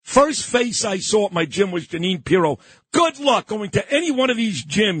First face I saw at my gym was Jeanine Pirro. Good luck going to any one of these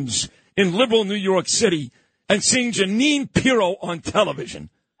gyms in liberal New York City and seeing Jeanine Pirro on television.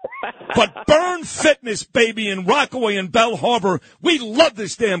 But Burn Fitness, baby, in Rockaway and Bell Harbor, we love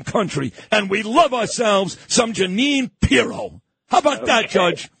this damn country, and we love ourselves some Jeanine Pirro. How about that,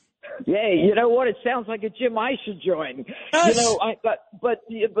 Judge? Yeah, you know what? It sounds like a gym I should join. Yes. You know,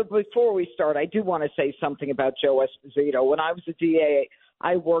 but before we start, I do want to say something about Joe Esposito. When I was a DA,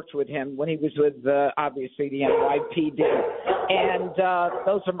 I worked with him when he was with, obviously, the NYPD. And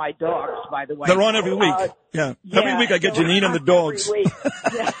those are my dogs, by the way. They're on every week. Yeah. Every week I get Jeanine and the dogs. Every week.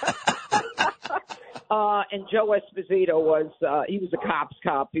 And Joe Esposito he was a cop's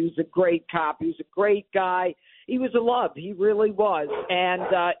cop. He was a great cop. He was a great guy. He was a love. He really was. And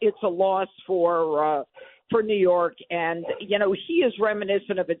it's a loss for New York. And, you know, he is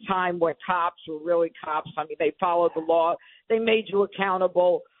reminiscent of a time when cops were really cops. I mean, they followed the law. They made you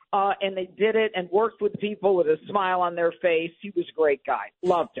accountable. And they did it and worked with people with a smile on their face. He was a great guy.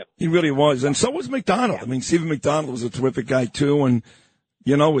 Loved him. He really was. And so was McDonald. I mean, Stephen McDonald was a terrific guy, too. And,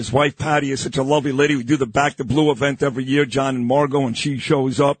 you know, his wife, Patty, is such a lovely lady. We do the Back to Blue event every year, John and Margot, and she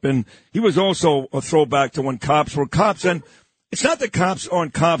shows up. And he was also a throwback to when cops were cops. And it's not that cops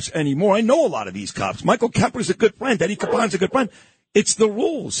aren't cops anymore. I know a lot of these cops. Michael Kemper's a good friend. Eddie Capon's a good friend. It's the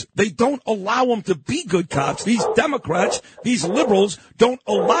rules. They don't allow them to be good cops. These Democrats, these liberals, don't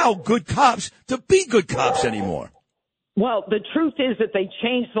allow good cops to be good cops anymore. Well, the truth is that they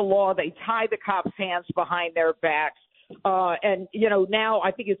changed the law. They tie the cops' hands behind their backs. And, you know, now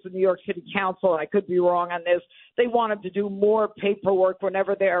I think it's the New York City Council, and I could be wrong on this. They want them to do more paperwork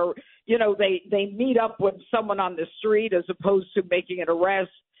whenever they're, you know, they meet up with someone on the street as opposed to making an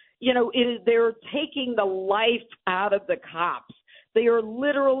arrest. You know, they're taking the life out of the cops. They are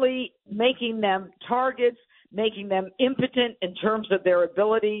literally making them targets, making them impotent in terms of their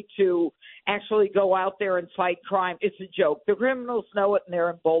ability to actually go out there and fight crime. It's a joke. The criminals know it, and they're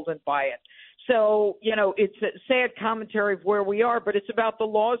emboldened by it. So, you know, it's a sad commentary of where we are, but it's about the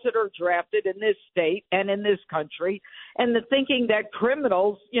laws that are drafted in this state and in this country, and the thinking that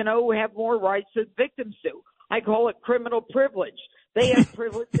criminals, you know, have more rights than victims do. I call it criminal privilege. They have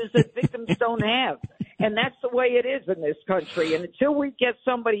privileges that victims don't have. And that's the way it is in this country. And until we get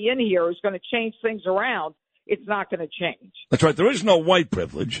somebody in here who's going to change things around, it's not going to change. That's right. There is no white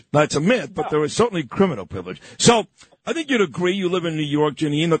privilege. That's a myth, but there is certainly criminal privilege. So I think you'd agree, you live in New York,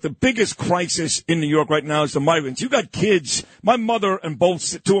 Jeanine, that the biggest crisis in New York right now is the migrants. You got kids. My mother and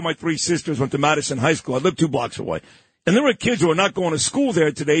two of my three sisters went to Madison High School. I live 2 blocks away. And there are kids who are not going to school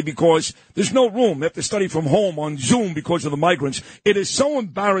there today because there's no room. They have to study from home on Zoom because of the migrants. It is so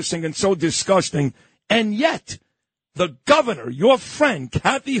embarrassing and so disgusting. And yet, the governor, your friend,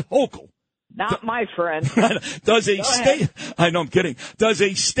 Kathy Hochul, not my friend, does a state, I know I'm kidding, does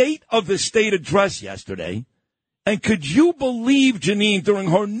a state of the state address yesterday. And could you believe, Jeanine, during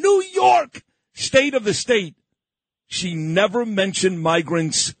her New York state of the state, she never mentioned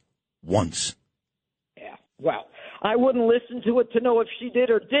migrants once. Yeah, well, I wouldn't listen to it to know if she did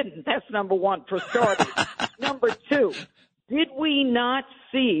or didn't. That's number one, for starters. Number two, did we not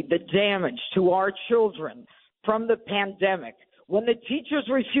see the damage to our children from the pandemic when the teachers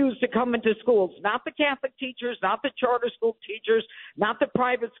refused to come into schools? Not the Catholic teachers, not the charter school teachers, not the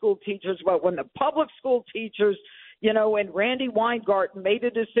private school teachers, but when the public school teachers, you know, and Randy Weingarten made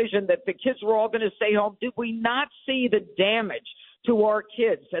a decision that the kids were all going to stay home. Did we not see the damage to our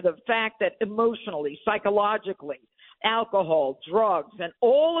kids and the fact that emotionally, psychologically, alcohol, drugs, and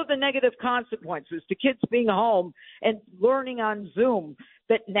all of the negative consequences to kids being home and learning on Zoom,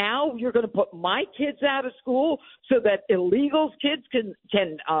 that now you're going to put my kids out of school so that illegals kids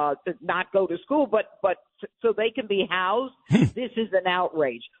can not go to school, but so they can be housed? This is an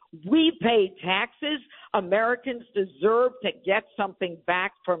outrage. We pay taxes. Americans deserve to get something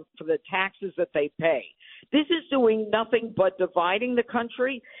back for the taxes that they pay. This is doing nothing but dividing the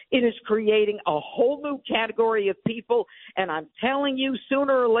country. It is creating a whole new category of people. And I'm telling you,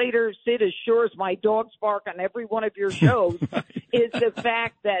 sooner or later, Sid, as sure as my dogs bark on every one of your shows, is the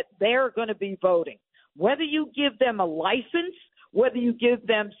fact that they're going to be voting. Whether you give them a license, whether you give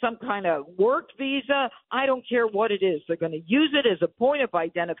them some kind of work visa, I don't care what it is. They're going to use it as a point of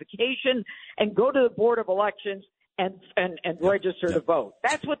identification and go to the Board of Elections and register to vote.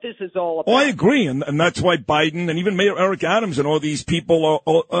 That's what this is all about. Oh, I agree, and that's why Biden and even Mayor Eric Adams and all these people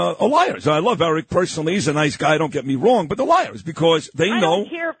are liars. I love Eric personally. He's a nice guy, don't get me wrong, but they're liars because they know. I don't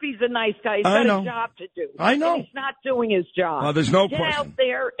care if he's a nice guy. He's got a job to do. I know. And he's not doing his job. There's no Get question. out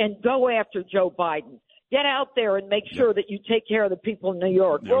there and go after Joe Biden. Get out there and make sure that you take care of the people in New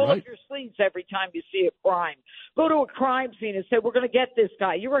York. You're Roll right. up your sleeves every time you see a crime. Go to a crime scene and say, we're going to get this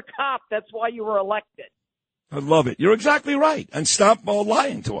guy. You're a cop. That's why you were elected. I love it. You're exactly right. And stop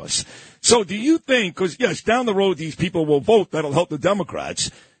lying to us. So do you think, because, yes, down the road these people will vote. That'll help the Democrats.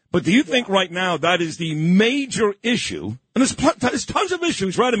 But do you think right now that is the major issue? And there's tons of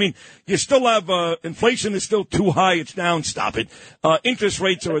issues, right? I mean, you still have inflation is still too high. It's down. Stop it. Interest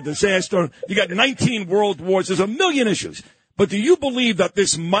rates are a disaster. You got 19 world wars. There's a million issues. But do you believe that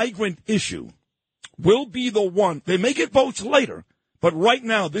this migrant issue will be the one? They may get votes later, but right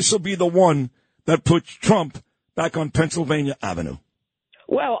now this will be the one that puts Trump back on Pennsylvania Avenue.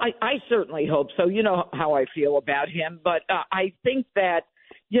 Well, I certainly hope so. You know how I feel about him. But I think that,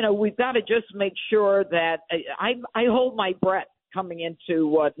 you know, we've got to just make sure that I hold my breath coming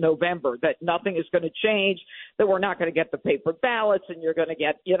into November, that nothing is going to change, that we're not going to get the paper ballots, and you're going to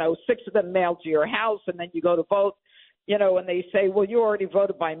get, 6 of them mailed to your house, and then you go to vote, and they say, well, you already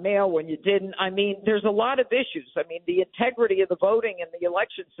voted by mail when you didn't. I mean, there's a lot of issues. I mean, the integrity of the voting and the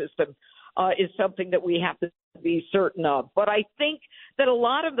election system is something that we have to be certain of. But I think that a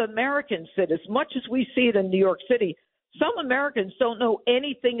lot of Americans said, as much as we see it in New York City, some Americans don't know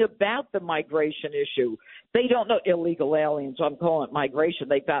anything about the migration issue. They don't know illegal aliens. I'm calling it migration.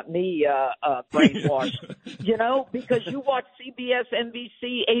 They got me brainwashed, because you watch CBS,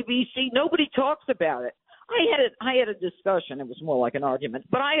 NBC, ABC. Nobody talks about it. I had a discussion. It was more like an argument,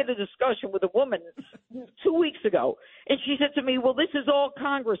 but I had a discussion with a woman 2 weeks ago, and she said to me, well, this is all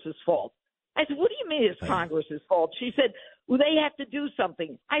Congress's fault. I said, what do you mean it's Congress's fault? She said, well, they have to do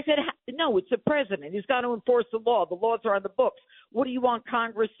something. I said, no, it's the president. He's got to enforce the law. The laws are on the books. What do you want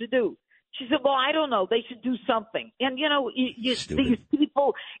Congress to do? She said, well, I don't know. They should do something. And, these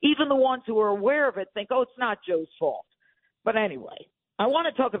people, even the ones who are aware of it, think, oh, it's not Joe's fault. But anyway, I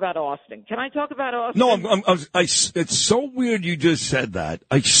want to talk about Austin. Can I talk about Austin? No, it's so weird you just said that.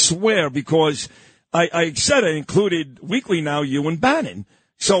 I swear, because I said I included weekly now, you and Bannon.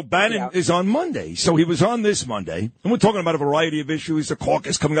 So Bannon is on Monday. So he was on this Monday, and we're talking about a variety of issues, the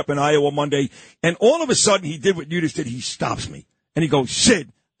caucus coming up in Iowa Monday, and all of a sudden he did what you just did. He stops me, and he goes,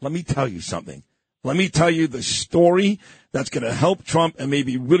 Sid, let me tell you something. Let me tell you the story that's going to help Trump and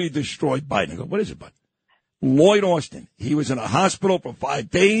maybe really destroy Biden. I go, what is it, bud? Lloyd Austin. He was in a hospital for 5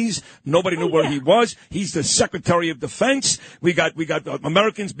 days. Nobody knew where he was. He's the Secretary of Defense. We got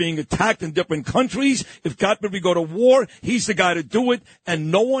Americans being attacked in different countries. If God forbid we go to war, he's the guy to do it.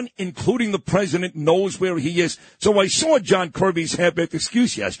 And no one, including the president, knows where he is. So I saw John Kirby's half-baked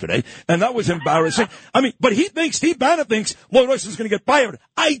excuse yesterday, and that was embarrassing. I mean, but Steve Bannon thinks Lloyd Austin's going to get fired.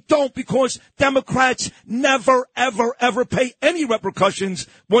 I don't, because Democrats never, ever, ever pay any repercussions.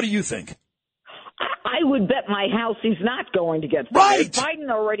 What do you think? I would bet my house he's not going to get fired. Right. Biden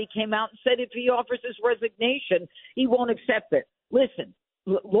already came out and said if he offers his resignation, he won't accept it. Listen,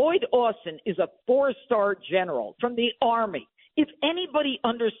 Lloyd Austin is a 4-star general from the Army. If anybody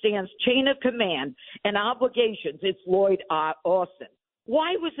understands chain of command and obligations, it's Lloyd Austin.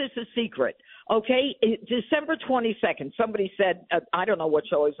 Why was this a secret? Okay, December 22nd, somebody said, I don't know what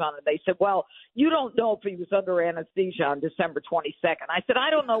show he was on, and they said, well, you don't know if he was under anesthesia on December 22nd. I said,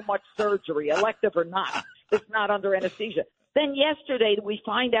 I don't know much surgery, elective or not. It's not under anesthesia. Then yesterday, we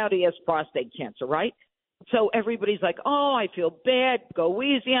find out he has prostate cancer, right? So everybody's like, oh, I feel bad, go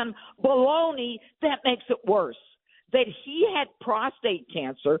easy on baloney. That makes it worse. That he had prostate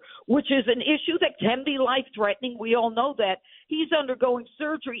cancer, which is an issue that can be life-threatening. We all know that. He's undergoing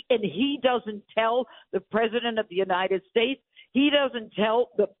surgery, and he doesn't tell the President of the United States. He doesn't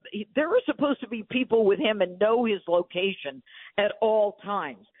tell there are supposed to be people with him and know his location at all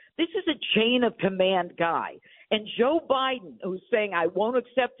times. This is a chain of command guy. And Joe Biden, who's saying, I won't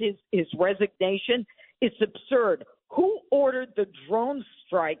accept his resignation, it's absurd. Who ordered the drone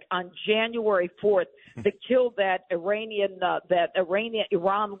strike on January 4th that killed that Iran-linked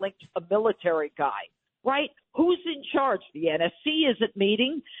military guy? Right? Who's in charge? The NSC isn't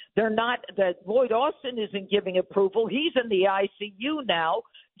meeting. They're not. Lloyd Austin isn't giving approval. He's in the ICU now.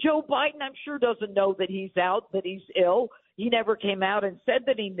 Joe Biden, I'm sure, doesn't know that he's out, that he's ill. He never came out and said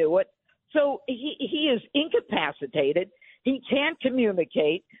that he knew it. So he is incapacitated. He can't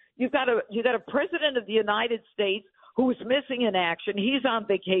communicate. You've got a president of the United States who's missing in action. He's on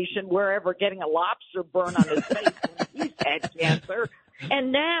vacation wherever, getting a lobster burn on his face when he's had cancer.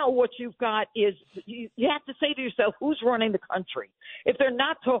 And now what you've got is you have to say to yourself, who's running the country? If they're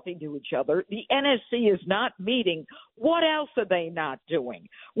not talking to each other, the NSC is not meeting, what else are they not doing?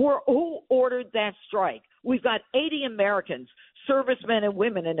 Who ordered that strike? We've got 80 Americans, servicemen and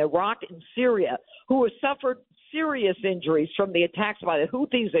women in Iraq and Syria, who have suffered serious injuries from the attacks by the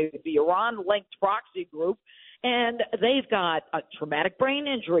Houthis, the Iran-linked proxy group. And they've got a traumatic brain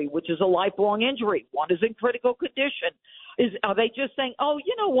injury, which is a lifelong injury. One is in critical condition. Are they just saying, oh,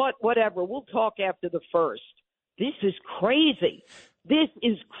 you know what, whatever, we'll talk after the first? This is crazy. This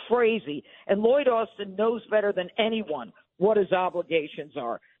is crazy. And Lloyd Austin knows better than anyone what his obligations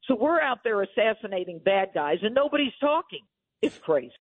are. So we're out there assassinating bad guys, and nobody's talking. It's crazy.